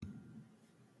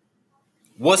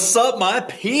What's up, my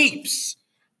peeps?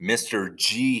 Mr.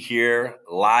 G here,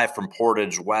 live from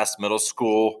Portage West Middle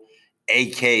School,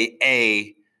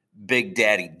 aka Big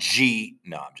Daddy G.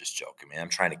 No, I'm just joking, man. I'm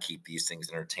trying to keep these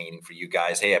things entertaining for you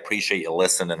guys. Hey, I appreciate you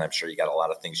listening. I'm sure you got a lot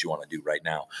of things you want to do right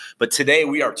now. But today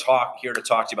we are here to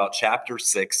talk to you about Chapter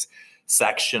 6,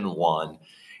 Section 1.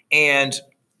 And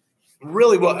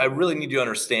really, what I really need you to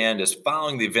understand is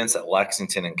following the events at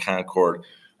Lexington and Concord,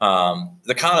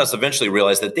 the colonists eventually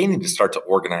realized that they need to start to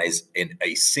organize in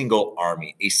a single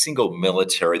army, a single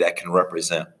military that can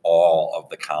represent all of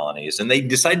the colonies. And they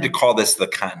decided to call this the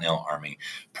Continental Army.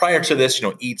 Prior to this,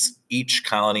 each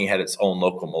colony had its own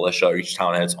local militia, or each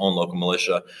town had its own local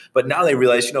militia. But now they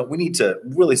realize, we need to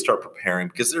really start preparing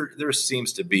because there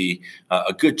seems to be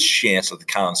a good chance that the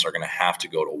colonists are going to have to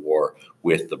go to war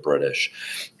with the British.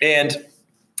 And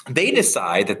they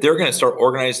decide that they're going to start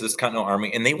organizing this Continental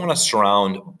Army, and they want to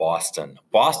surround Boston.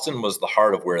 Boston was the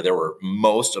heart of where there were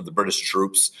most of the British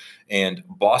troops, and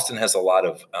Boston has a lot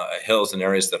of hills and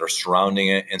areas that are surrounding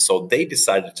it, and so they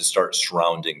decided to start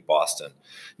surrounding Boston.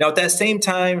 Now, at that same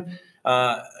time,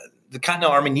 the Continental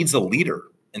Army needs a leader.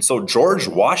 And so George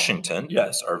Washington,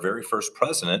 yes, our very first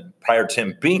president, prior to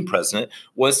him being president,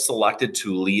 was selected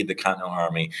to lead the Continental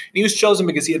Army. And he was chosen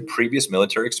because he had previous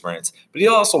military experience, but he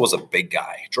also was a big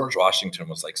guy. George Washington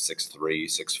was like 6'3",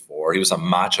 6'4". He was a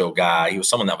macho guy. He was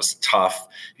someone that was tough.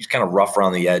 He was kind of rough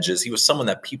around the edges. He was someone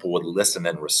that people would listen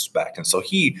and respect. And so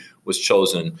he was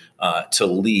chosen to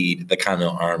lead the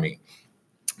Continental Army.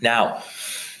 Now,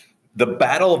 the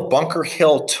Battle of Bunker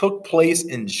Hill took place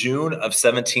in June of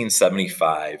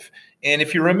 1775. And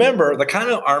if you remember, the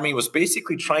Continental Army was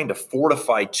basically trying to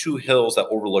fortify two hills that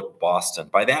overlooked Boston.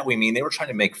 By that, we mean they were trying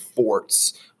to make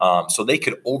forts so they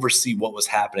could oversee what was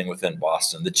happening within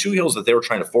Boston. The two hills that they were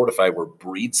trying to fortify were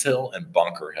Breed's Hill and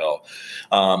Bunker Hill.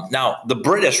 Now, the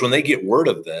British, when they get word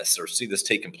of this or see this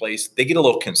taking place, they get a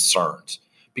little concerned.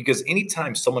 Because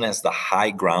anytime someone has the high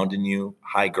ground on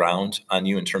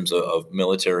you in terms of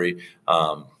military,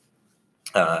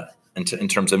 in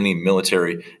terms of any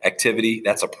military activity,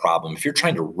 that's a problem. If you're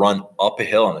trying to run up a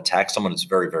hill and attack someone, it's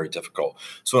very, very difficult.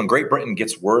 So when Great Britain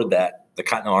gets word that the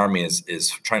Continental Army is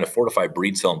trying to fortify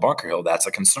Breed's Hill and Bunker Hill, that's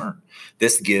a concern.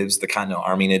 This gives the Continental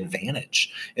Army an advantage.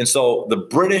 And so the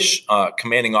British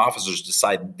commanding officers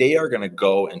decide they are going to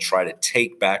go and try to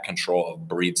take back control of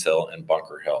Breed's Hill and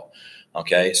Bunker Hill.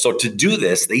 Okay, so to do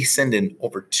this, they send in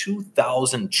over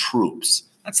 2,000 troops.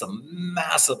 That's a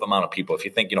massive amount of people. If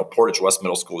you think, Portage West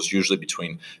Middle School is usually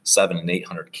between 700 and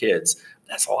 800 kids.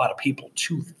 That's a lot of people,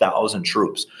 2,000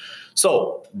 troops.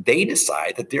 So they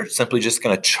decide that they're simply just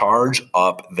going to charge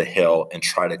up the hill and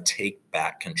try to take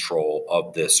back control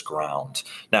of this ground.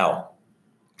 Now,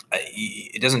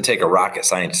 it doesn't take a rocket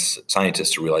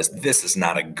scientist to realize this is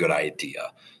not a good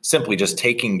idea. Simply just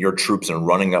taking your troops and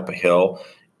running up a hill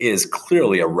is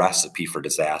clearly a recipe for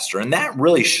disaster. And that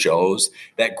really shows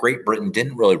that Great Britain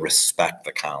didn't really respect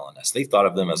the colonists. They thought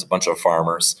of them as a bunch of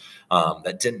farmers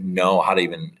that didn't know how to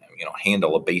even,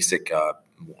 handle a basic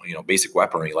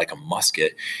weaponry like a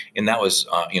musket. And that was,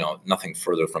 nothing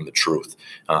further from the truth.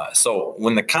 So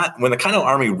when the Continental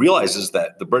Army realizes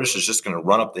that the British is just going to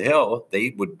run up the hill,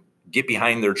 they would get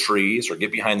behind their trees or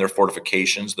get behind their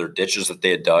fortifications, their ditches that they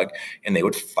had dug, and they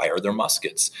would fire their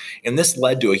muskets. And this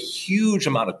led to a huge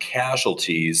amount of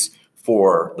casualties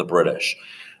for the British.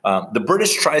 The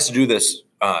British tries to do this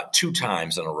 2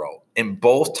 times in a row. And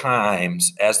both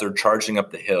times, as they're charging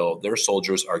up the hill, their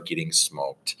soldiers are getting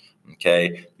smoked.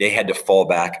 Okay, they had to fall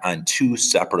back on 2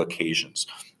 separate occasions.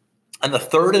 On the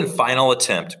third and final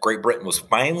attempt, Great Britain was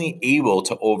finally able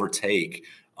to overtake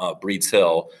Breed's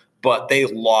Hill, but they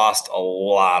lost a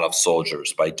lot of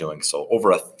soldiers by doing so.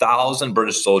 Over 1,000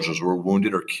 British soldiers were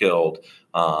wounded or killed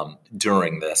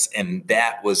during this. And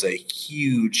that was a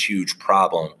huge, huge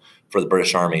problem for the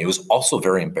British Army. It was also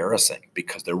very embarrassing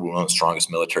because they were one of the strongest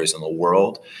militaries in the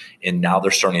world. And now they're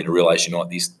starting to realize,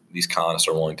 these colonists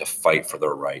are willing to fight for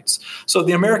their rights. So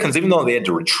the Americans, even though they had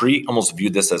to retreat, almost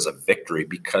viewed this as a victory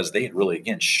because they had really,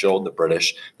 again, showed the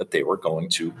British that they were going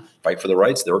to fight for their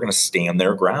rights. They were going to stand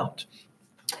their ground.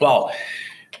 Well,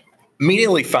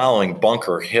 immediately following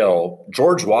Bunker Hill,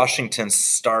 George Washington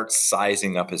starts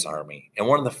sizing up his army. And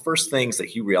one of the first things that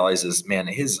he realizes,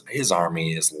 his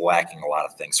army is lacking a lot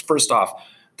of things. First off,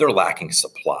 they're lacking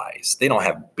supplies. They don't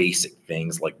have basic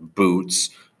things like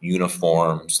boots,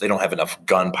 uniforms. They don't have enough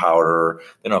gunpowder.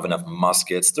 They don't have enough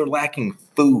muskets. They're lacking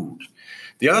food.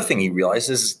 The other thing he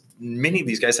realizes is many of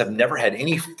these guys have never had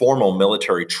any formal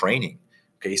military training.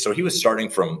 Okay, so he was starting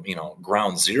from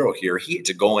ground zero here. He had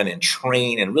to go in and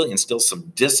train and really instill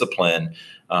some discipline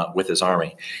with his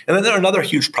army. And then another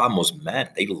huge problem was men.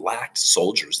 They lacked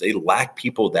soldiers. They lacked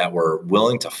people that were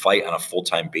willing to fight on a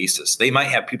full-time basis. They might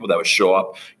have people that would show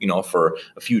up, for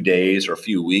a few days or a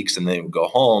few weeks, and they would go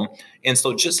home. And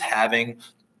so just having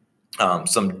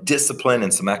some discipline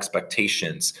and some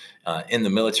expectations in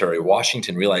the military,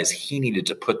 Washington realized he needed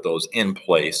to put those in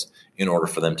place in order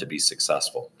for them to be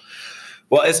successful.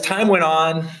 Well, as time went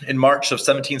on, in March of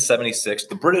 1776,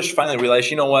 the British finally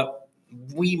realized,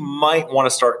 we might want to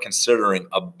start considering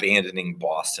abandoning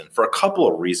Boston for a couple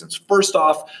of reasons. First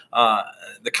off,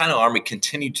 the Continental Army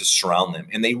continued to surround them,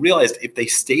 and they realized if they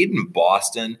stayed in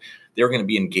Boston, they were going to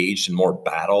be engaged in more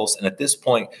battles. And at this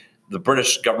point, the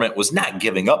British government was not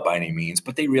giving up by any means,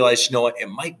 but they realized, it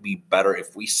might be better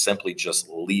if we simply just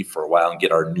leave for a while and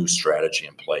get our new strategy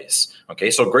in place.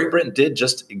 Okay, so Great Britain did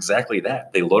just exactly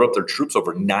that. They loaded up their troops.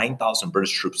 Over 9,000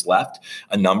 British troops left.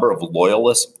 A number of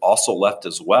loyalists also left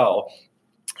as well.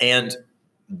 And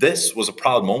this was a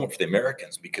proud moment for the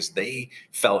Americans because they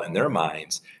felt in their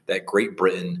minds that Great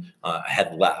Britain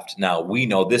had left. Now, we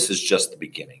know this is just the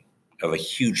beginning of a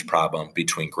huge problem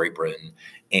between Great Britain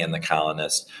and the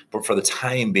colonists. But for the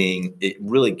time being, it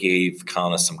really gave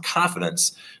colonists some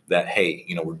confidence that, hey,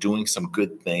 we're doing some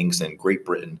good things, and Great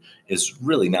Britain is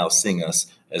really now seeing us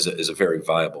as a very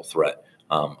viable threat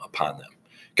upon them.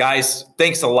 Guys,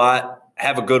 thanks a lot.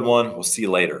 Have a good one. We'll see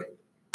you later.